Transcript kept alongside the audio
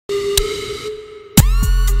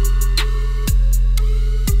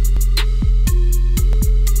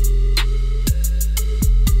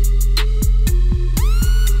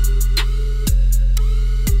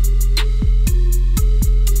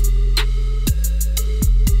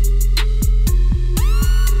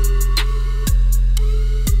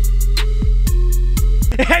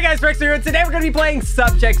Rexter here, and today we're going to be playing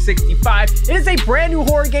Subject 65. It is a brand new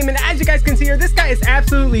horror game, and as you guys can see here, this guy is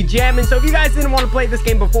absolutely jamming. So if you guys didn't want to play this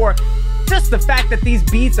game before, just the fact that these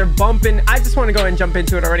beats are bumping, I just want to go ahead and jump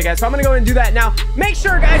into it already, guys. So I'm going to go ahead and do that now. Make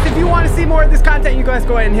sure, guys, if you want to see more of this content, you guys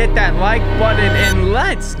go ahead and hit that like button, and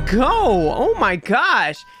let's go. Oh my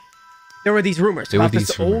gosh. There were these rumors about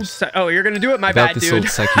this old... Oh, you're going to do it? My bad, dude.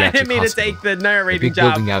 I didn't mean to take the narrating job. A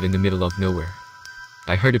big building out in the middle of nowhere.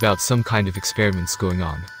 I heard about some kind of experiments going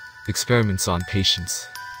on. Experiments on patients.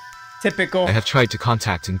 Typical. I have tried to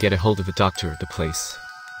contact and get a hold of a doctor at the place,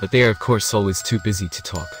 but they are of course always too busy to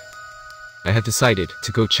talk. I have decided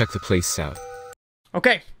to go check the place out.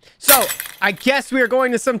 Okay, so I guess we are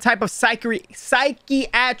going to some type of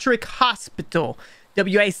psychiatric hospital.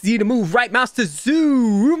 WASD to move, right mouse to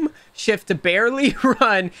zoom, shift to barely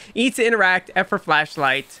run, E to interact, F for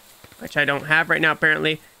flashlight, which I don't have right now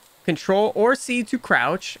apparently. Control or C to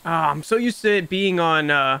crouch. Oh, I'm so used to it being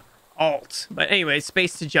on Alt. But anyway,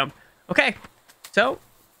 space to jump. Okay, so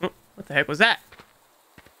what the heck was that?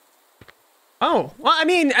 Oh, well, I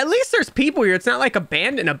mean, at least there's people here. It's not like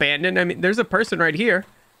abandoned. I mean, there's a person right here.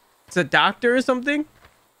 It's a doctor or something.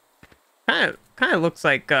 Kind of looks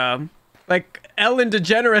like Ellen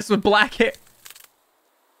DeGeneres with black hair.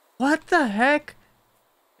 What the heck?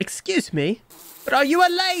 Excuse me, but are you a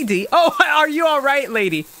lady? Oh, are you all right,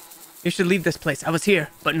 lady? You should leave this place. I was here,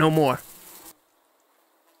 but no more.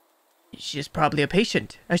 She's probably a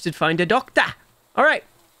patient. I should find a doctor. All right.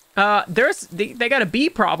 They got a bee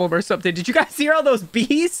problem or something. Did you guys hear all those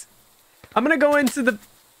bees? I'm gonna go into the...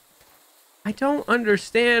 I don't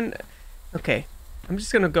understand. Okay, I'm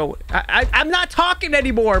just gonna go... I'm not talking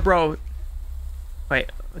anymore, bro.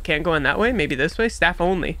 Wait, I can't go in that way? Maybe this way? Staff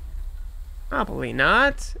only. Probably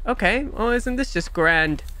not. Okay, well, isn't this just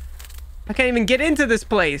grand? I can't even get into this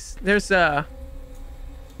place. There's oh,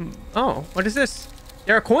 what is this?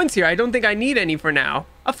 There are coins here. I don't think I need any for now.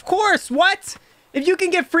 Of course, what? If you can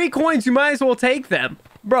get free coins, you might as well take them.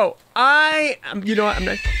 Bro, you know what, I'm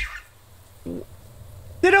not...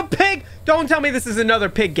 Did a pig... Don't tell me this is another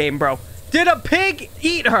pig game, bro. Did a pig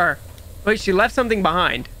eat her? Wait, she left something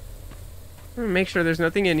behind. I'm gonna make sure there's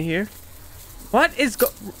nothing in here. What is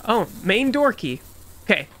oh, main door key.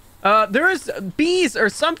 Okay. There is bees or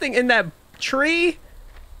something in that tree.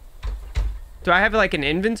 Do I have like an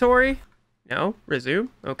inventory? No. Resume.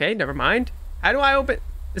 Okay, never mind. How do I open?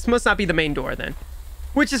 This must not be the main door then.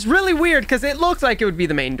 Which is really weird because it looks like it would be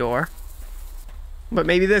the main door. But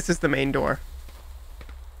maybe this is the main door.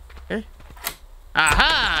 Okay.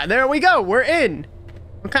 Aha! There we go. We're in.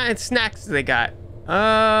 What kind of snacks do they got?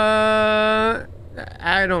 I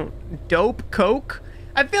don't... Dope Coke?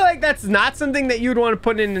 I feel like that's not something that you'd want to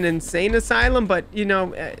put in an insane asylum, but, you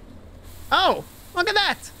know... oh, look at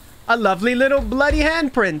that! A lovely little bloody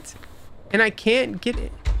handprint. And I can't get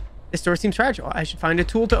it. This door seems fragile. I should find a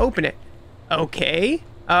tool to open it. Okay.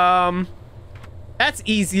 That's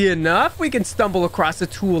easy enough. We can stumble across a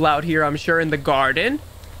tool out here, I'm sure, in the garden.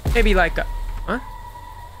 Maybe like a... Huh?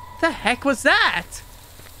 What the heck was that?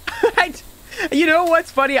 You know what's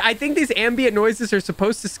funny? I think these ambient noises are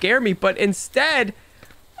supposed to scare me, but instead...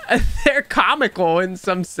 they're comical in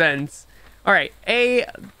some sense. All right,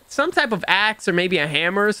 some type of axe or maybe a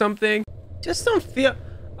hammer or something. Just don't feel...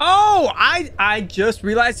 Oh, I just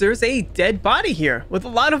realized there's a dead body here with a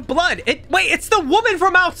lot of blood. Wait, it's the woman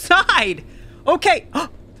from outside. Okay, oh,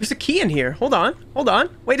 there's a key in here. Hold on.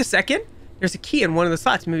 Wait a second. There's a key in one of the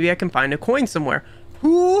slots. Maybe I can find a coin somewhere.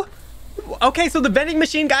 Who? Okay, so the vending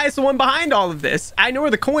machine guy is the one behind all of this. I know where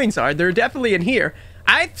the coins are. They're definitely in here.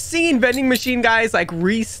 I've seen vending machine guys like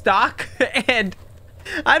restock, and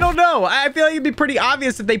I don't know. I feel like it'd be pretty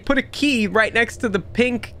obvious if they put a key right next to the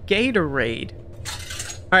pink Gatorade.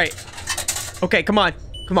 All right. Okay, come on.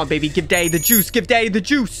 Come on, baby. Give Daddy the juice. Give Daddy the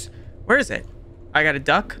juice. Where is it? I got a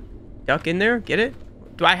duck. Duck in there. Get it?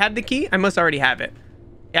 Do I have the key? I must already have it.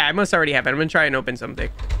 Yeah, I must already have it. I'm going to try and open something.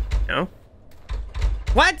 No?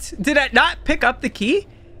 What? Did I not pick up the key?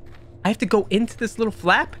 I have to go into this little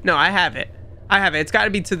flap? No, I have it. I have it. It's got to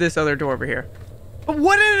be to this other door over here. But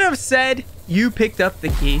wouldn't it have said you picked up the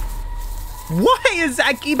key? Why does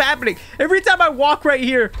that keep happening? Every time I walk right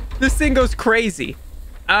here, this thing goes crazy.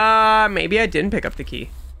 Maybe I didn't pick up the key.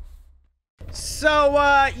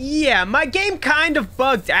 So, yeah, my game kind of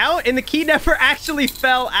bugged out and the key never actually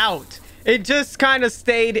fell out. It just kind of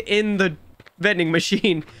stayed in the vending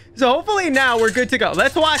machine. So hopefully now we're good to go.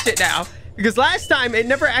 Let's watch it now because last time it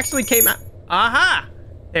never actually came out. Aha!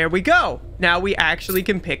 There we go. Now we actually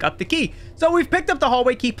can pick up the key. So we've picked up the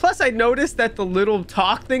hallway key. Plus I noticed that the little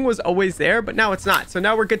talk thing was always there, but now it's not. So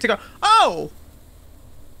now we're good to go. Oh!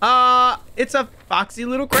 It's a foxy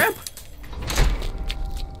little cramp.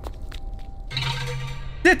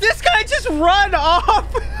 Did this guy just run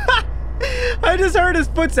off? I just heard his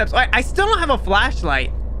footsteps. I still don't have a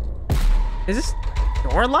flashlight. Is this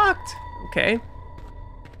door locked? Okay.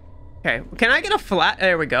 Okay. Can I get a flat?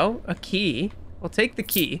 There we go. A key. I'll take the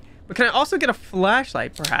key. But can I also get a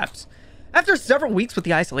flashlight, perhaps? After several weeks with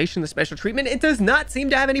the isolation and the special treatment, it does not seem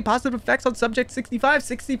to have any positive effects on subject 65.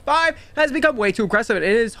 65 has become way too aggressive, and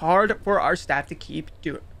it is hard for our staff to keep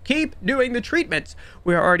doing the treatments.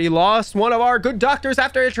 We already lost one of our good doctors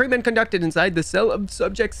after a treatment conducted inside the cell of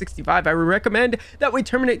subject 65. I would recommend that we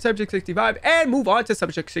terminate subject 65 and move on to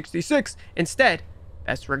subject 66 instead.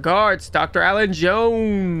 Best regards, Dr. Alan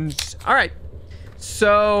Jones. All right.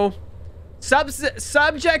 So,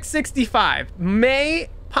 subject 65 may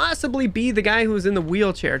possibly be the guy who was in the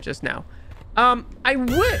wheelchair just now. I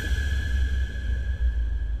would...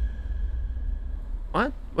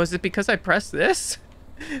 What? Was it because I pressed this?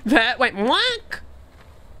 That went whack?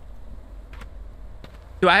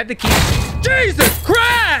 Do I have the key? Jesus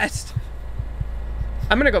Christ!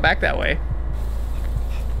 I'm gonna go back that way.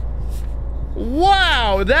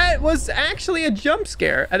 Wow, that was actually a jump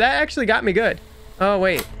scare. That actually got me good. Oh,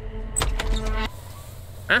 wait.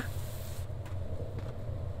 Huh?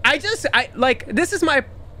 This is my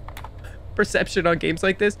perception on games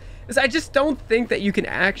like this, is I just don't think that you can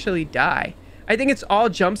actually die. I think it's all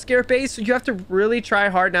jump scare based, so you have to really try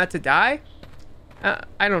hard not to die.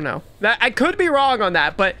 I don't know. I could be wrong on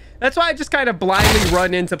that, but that's why I just kind of blindly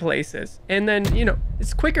run into places. And then, you know,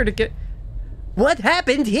 it's quicker to get... What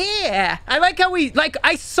happened here? I like how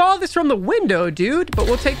I saw this from the window, dude, but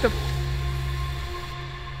we'll take the...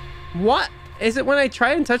 What? Is it when I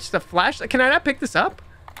try and touch the flashlight? Can I not pick this up?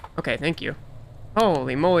 Okay, thank you.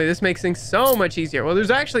 Holy moly, this makes things so much easier. Well,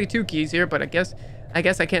 there's actually 2 keys here, but I guess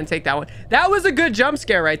I can't take that one. That was a good jump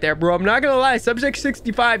scare right there, bro. I'm not gonna lie. Subject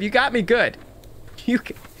 65, you got me good.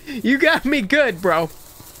 You got me good, bro. All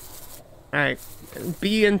right,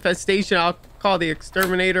 bee infestation. I'll call the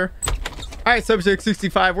exterminator. All right, subject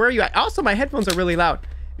 65, where are you at? Also, my headphones are really loud.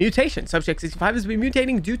 Mutation. Subject 65 has been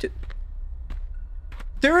mutating due to...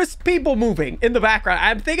 There is people moving in the background.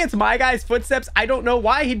 I think it's my guy's footsteps. I don't know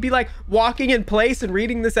why he'd be like walking in place and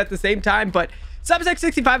reading this at the same time, but subject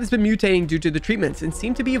 65 has been mutating due to the treatments and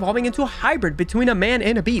seemed to be evolving into a hybrid between a man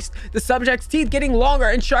and a beast. The subject's teeth getting longer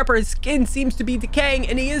and sharper. His skin seems to be decaying,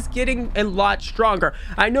 and he is getting a lot stronger.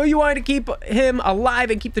 I know you wanted to keep him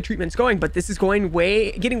alive and keep the treatments going, but this is getting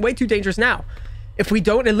way too dangerous now. If we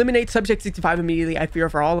don't eliminate subject 65 immediately, I fear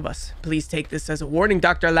for all of us. Please take this as a warning,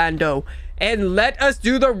 Dr. Lando, and let us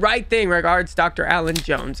do the right thing. Regards, Dr. Alan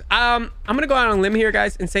Jones. I'm gonna go out on a limb here,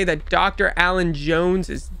 guys, and say that Dr. Alan Jones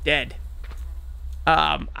is dead.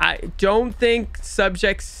 I don't think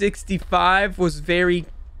subject 65 was very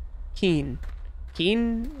keen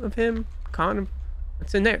of him.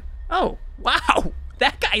 What's in there? Oh, wow,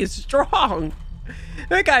 that guy is strong.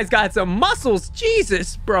 That guy's got some muscles.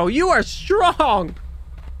 Jesus, bro, you are strong.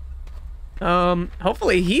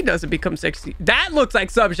 Hopefully he doesn't become 60. That looks like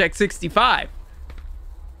subject 65.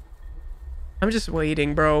 I'm just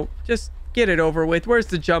waiting, bro. Just get it over with. Where's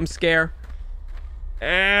the jump scare?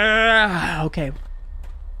 Okay.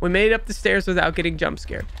 We made it up the stairs without getting jump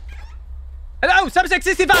scared. Hello, subject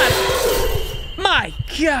 65. My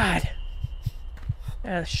God.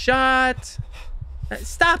 A shot.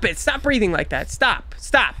 Stop it. Stop breathing like that. Stop.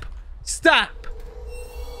 Stop. Stop.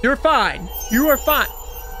 You're fine. You are fine.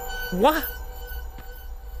 What?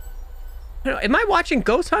 Am I watching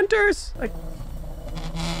Ghost Hunters? Like...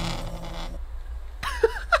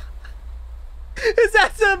 Is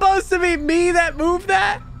that supposed to be me that moved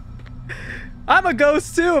that? I'm a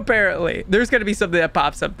ghost too, apparently. There's gonna be something that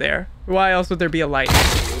pops up there. Why else would there be a light?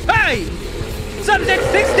 Hey! Subject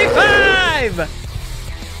 65!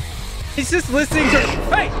 He's just listening to...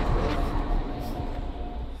 Hey!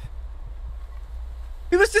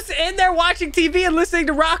 He was just in there watching TV and listening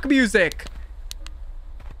to rock music.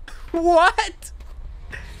 What?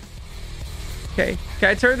 Okay, can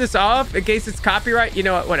I turn this off in case it's copyright? You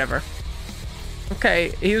know what? Whatever. Okay,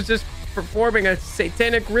 he was just performing a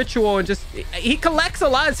satanic ritual and just... He collects a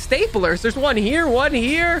lot of staplers. There's one here, one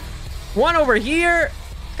over here.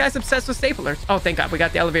 This guy's obsessed with staplers. Oh, thank God. We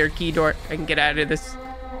got the elevator key door. I can get out of this.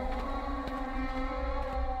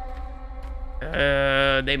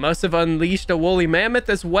 They must have unleashed a woolly mammoth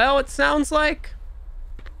as well, it sounds like.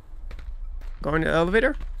 Going to the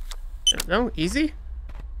elevator? No, easy.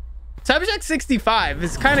 Subject 65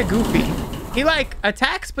 is kind of goofy. He like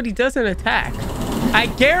attacks, but he doesn't attack. I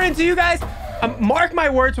guarantee you guys, mark my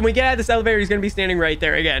words, when we get out of this elevator, he's gonna be standing right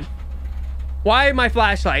there again. Why my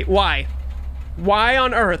flashlight? Why? Why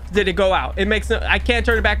on earth did it go out? It makes no... I can't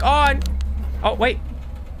turn it back on. Oh, wait.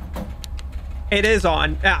 It is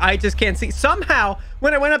on. I just can't see. Somehow,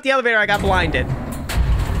 when I went up the elevator, I got blinded.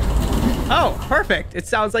 Oh, perfect. It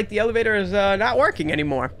sounds like the elevator is not working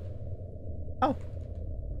anymore. Oh.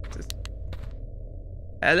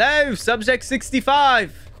 Hello, Subject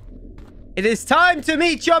 65. It is time to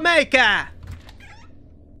meet your maker.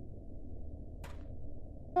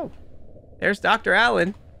 Oh, there's Dr.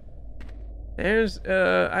 Allen. There's,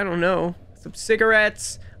 I don't know, some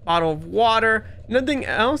cigarettes, bottle of water, nothing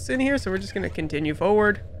else in here, so we're just gonna continue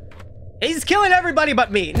forward. He's killing everybody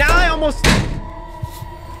but me. Now I almost...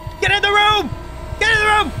 Get in the room! Get in the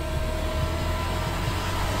room!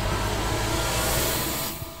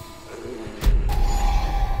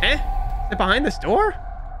 Eh? Is it behind this door?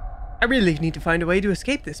 I really need to find a way to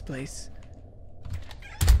escape this place.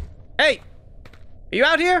 Hey! Are you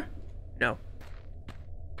out here? No.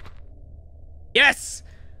 Yes!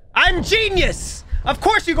 I'm genius! Of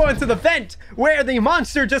course you go into the vent where the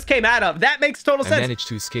monster just came out of. That makes total sense. I managed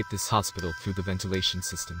to escape this hospital through the ventilation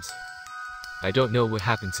systems. I don't know what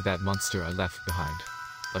happened to that monster I left behind,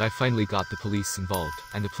 but I finally got the police involved,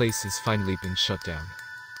 and the place has finally been shut down.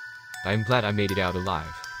 I'm glad I made it out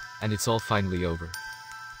alive, and it's all finally over.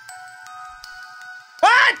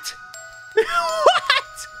 What?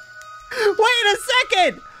 What? Wait a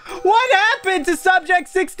second! What happened to Subject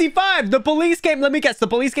 65? The police came, let me guess, the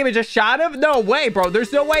police came and just shot him? No way, bro.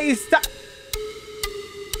 There's no way he's stopped.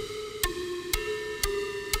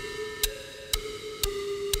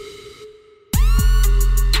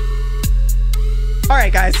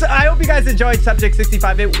 Alright guys, I hope you guys enjoyed Subject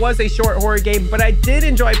 65. It was a short horror game, but I did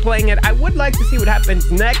enjoy playing it. I would like to see what happens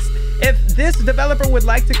next. If this developer would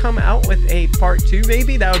like to come out with a part 2,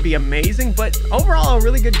 maybe, that would be amazing. But overall, a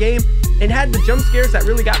really good game. It had the jump scares that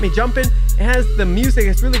really got me jumping. It has the music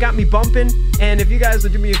that's really got me bumping. And if you guys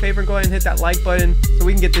would do me a favor and go ahead and hit that like button so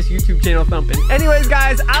we can get this YouTube channel thumping. Anyways,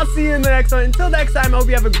 guys, I'll see you in the next one. Until next time, I hope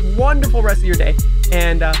you have a wonderful rest of your day.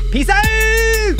 And peace out!